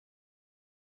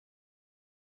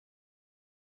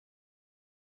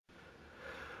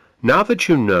Now that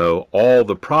you know all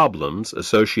the problems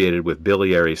associated with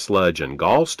biliary sludge and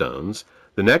gallstones,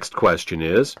 the next question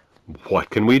is,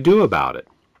 what can we do about it?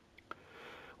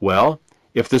 Well,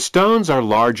 if the stones are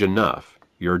large enough,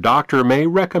 your doctor may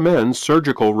recommend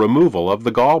surgical removal of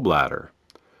the gallbladder.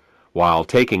 While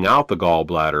taking out the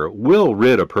gallbladder will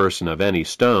rid a person of any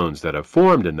stones that have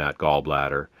formed in that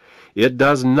gallbladder, it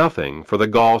does nothing for the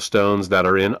gallstones that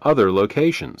are in other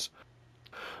locations,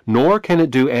 nor can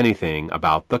it do anything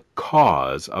about the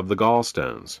cause of the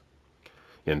gallstones.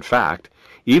 In fact,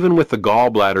 even with the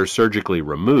gallbladder surgically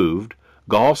removed,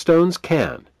 gallstones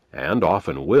can, and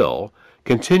often will,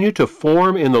 continue to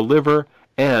form in the liver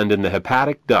and in the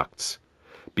hepatic ducts,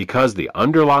 because the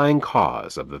underlying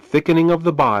cause of the thickening of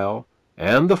the bile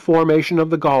and the formation of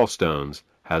the gallstones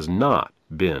has not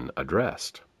been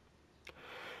addressed.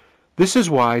 This is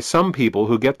why some people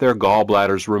who get their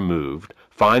gallbladders removed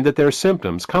find that their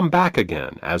symptoms come back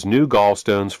again as new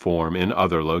gallstones form in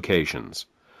other locations.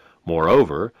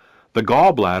 Moreover, the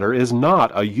gallbladder is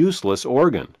not a useless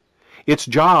organ. Its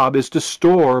job is to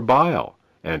store bile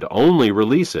and only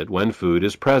release it when food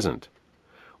is present.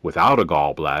 Without a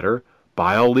gallbladder,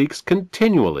 bile leaks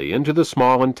continually into the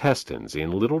small intestines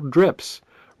in little drips,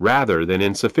 rather than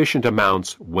in sufficient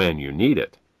amounts when you need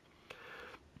it.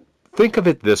 Think of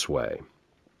it this way.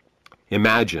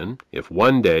 Imagine if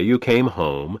one day you came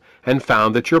home and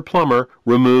found that your plumber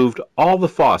removed all the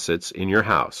faucets in your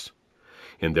house.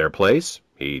 In their place,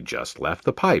 he just left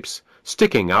the pipes,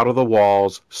 sticking out of the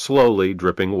walls, slowly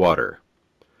dripping water.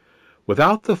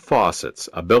 Without the faucet's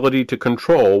ability to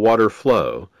control water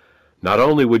flow, not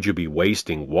only would you be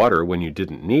wasting water when you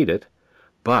didn't need it,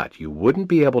 but you wouldn't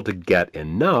be able to get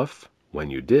enough when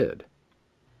you did.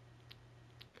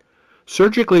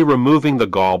 Surgically removing the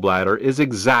gallbladder is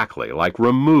exactly like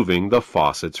removing the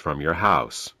faucets from your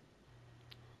house.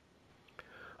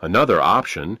 Another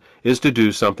option is to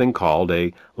do something called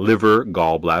a liver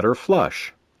gallbladder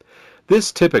flush.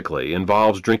 This typically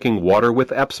involves drinking water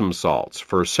with Epsom salts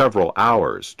for several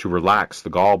hours to relax the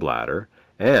gallbladder,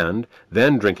 and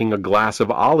then drinking a glass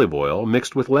of olive oil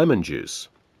mixed with lemon juice.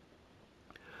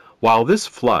 While this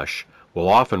flush will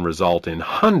often result in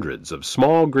hundreds of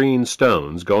small green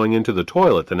stones going into the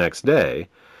toilet the next day,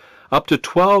 up to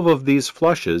 12 of these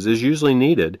flushes is usually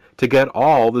needed to get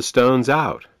all the stones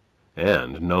out.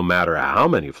 And no matter how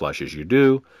many flushes you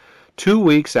do, 2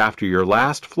 weeks after your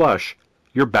last flush,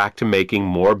 you're back to making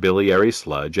more biliary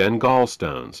sludge and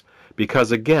gallstones,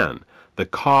 because again, the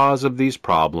cause of these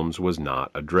problems was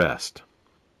not addressed.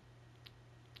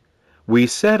 We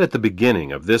said at the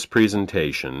beginning of this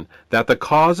presentation that the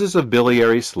causes of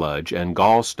biliary sludge and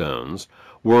gallstones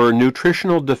were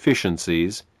nutritional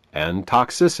deficiencies and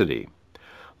toxicity.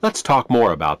 Let's talk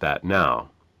more about that now.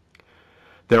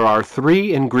 There are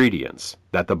 3 ingredients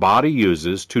that the body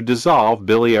uses to dissolve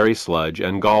biliary sludge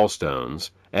and gallstones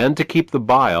and to keep the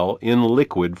bile in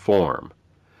liquid form.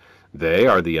 They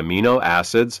are the amino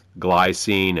acids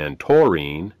glycine and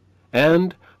taurine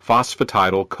and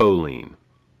phosphatidylcholine.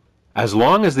 As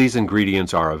long as these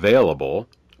ingredients are available,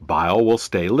 bile will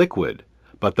stay liquid,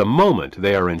 but the moment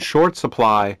they are in short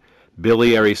supply,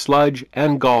 biliary sludge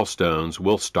and gallstones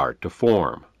will start to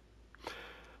form.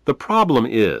 The problem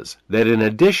is that in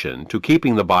addition to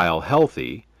keeping the bile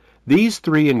healthy, these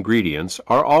 3 ingredients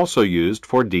are also used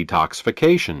for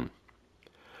detoxification.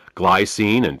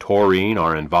 Glycine and taurine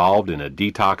are involved in a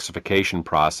detoxification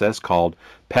process called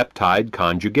peptide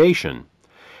conjugation,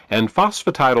 and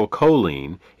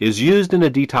phosphatidylcholine is used in a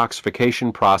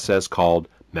detoxification process called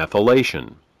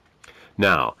methylation.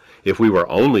 Now, if we were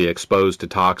only exposed to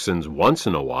toxins once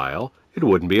in a while, it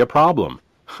wouldn't be a problem.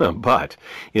 But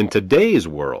in today's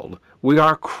world, we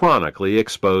are chronically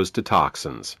exposed to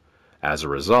toxins. As a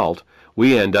result,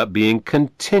 we end up being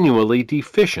continually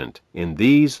deficient in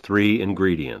these 3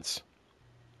 ingredients.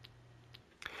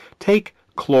 Take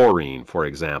chlorine, for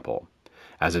example.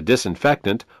 As a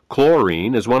disinfectant,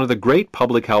 chlorine is one of the great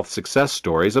public health success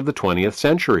stories of the 20th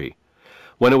century.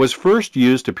 When it was first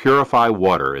used to purify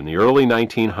water in the early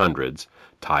 1900s,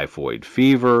 typhoid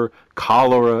fever,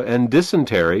 cholera, and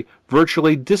dysentery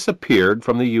virtually disappeared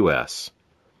from the U.S.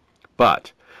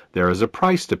 But there is a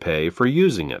price to pay for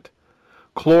using it.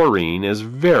 Chlorine is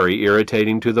very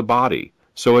irritating to the body,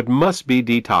 so it must be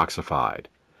detoxified.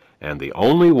 And the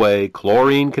only way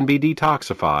chlorine can be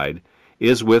detoxified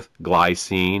is with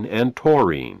glycine and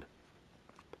taurine.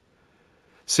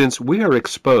 Since we are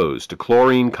exposed to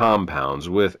chlorine compounds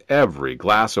with every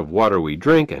glass of water we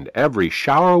drink and every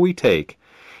shower we take,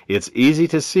 it's easy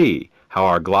to see how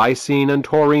our glycine and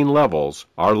taurine levels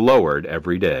are lowered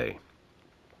every day.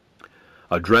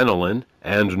 Adrenaline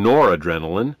and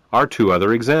noradrenaline are 2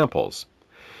 other examples.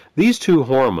 These two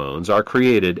hormones are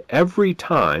created every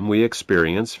time we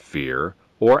experience fear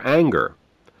or anger.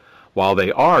 While they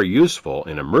are useful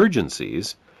in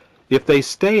emergencies, if they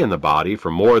stay in the body for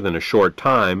more than a short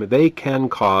time, they can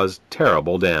cause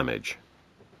terrible damage.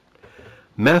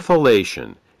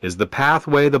 Methylation is the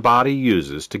pathway the body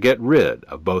uses to get rid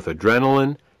of both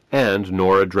adrenaline and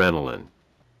noradrenaline.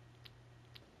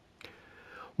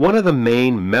 One of the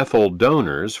main methyl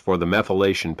donors for the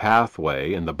methylation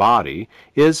pathway in the body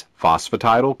is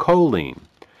phosphatidylcholine.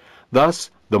 Thus,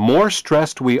 the more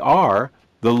stressed we are,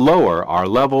 the lower our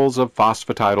levels of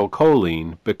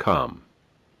phosphatidylcholine become.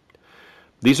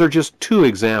 These are just two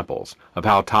examples of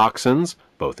how toxins,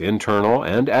 both internal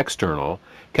and external,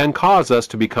 can cause us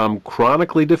to become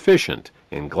chronically deficient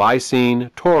in glycine,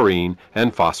 taurine,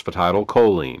 and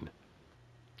phosphatidylcholine.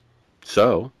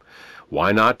 So,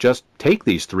 why not just take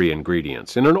these three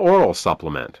ingredients in an oral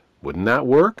supplement? Wouldn't that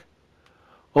work?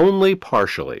 Only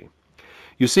partially.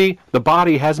 You see, the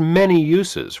body has many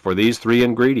uses for these three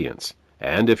ingredients,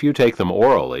 and if you take them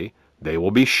orally, they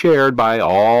will be shared by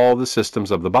all the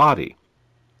systems of the body.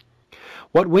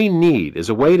 What we need is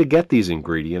a way to get these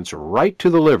ingredients right to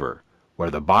the liver,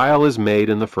 where the bile is made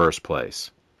in the first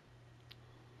place.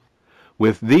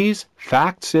 With these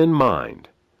facts in mind,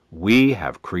 we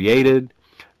have created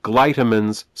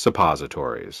Glytamins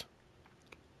suppositories.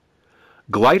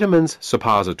 Glytamins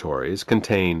suppositories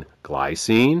contain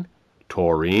glycine,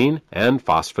 taurine, and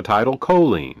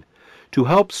phosphatidylcholine to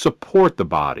help support the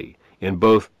body in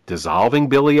both dissolving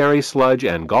biliary sludge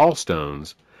and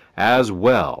gallstones, as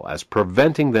well as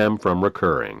preventing them from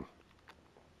recurring.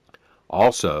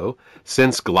 Also,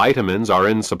 since glytamins are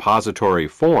in suppository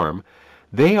form,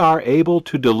 they are able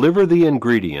to deliver the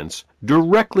ingredients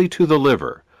directly to the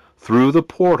liver through the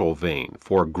portal vein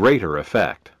for greater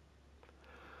effect.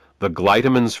 The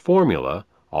glytamins formula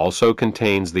also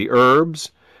contains the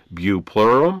herbs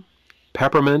bupleurum,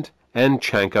 peppermint, and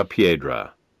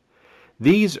chancropiedra.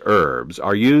 These herbs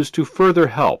are used to further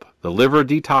help the liver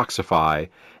detoxify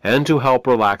and to help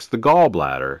relax the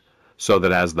gallbladder so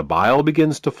that as the bile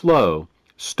begins to flow,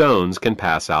 stones can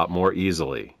pass out more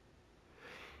easily.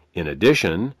 In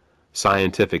addition,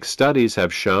 scientific studies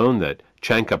have shown that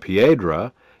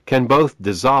chancropiedra can both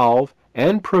dissolve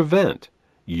and prevent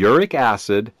uric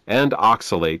acid and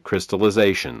oxalate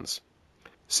crystallizations.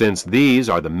 Since these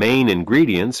are the main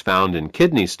ingredients found in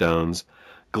kidney stones,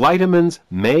 glytamins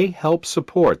may help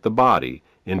support the body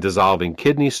in dissolving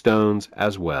kidney stones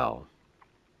as well.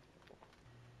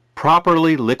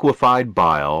 Properly liquefied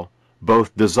bile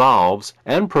both dissolves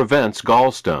and prevents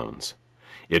gallstones.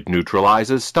 It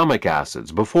neutralizes stomach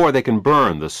acids before they can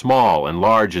burn the small and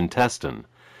large intestine,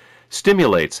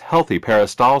 stimulates healthy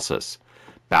peristalsis,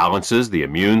 balances the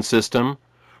immune system,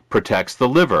 protects the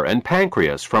liver and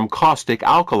pancreas from caustic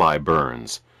alkali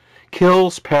burns,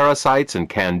 kills parasites and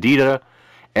candida,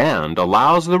 and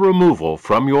allows the removal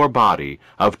from your body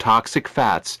of toxic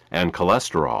fats and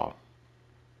cholesterol.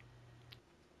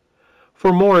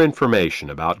 For more information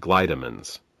about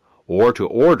glytamins, or to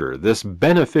order this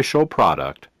beneficial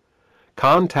product,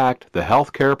 contact the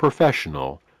healthcare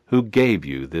professional who gave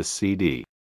you this CD.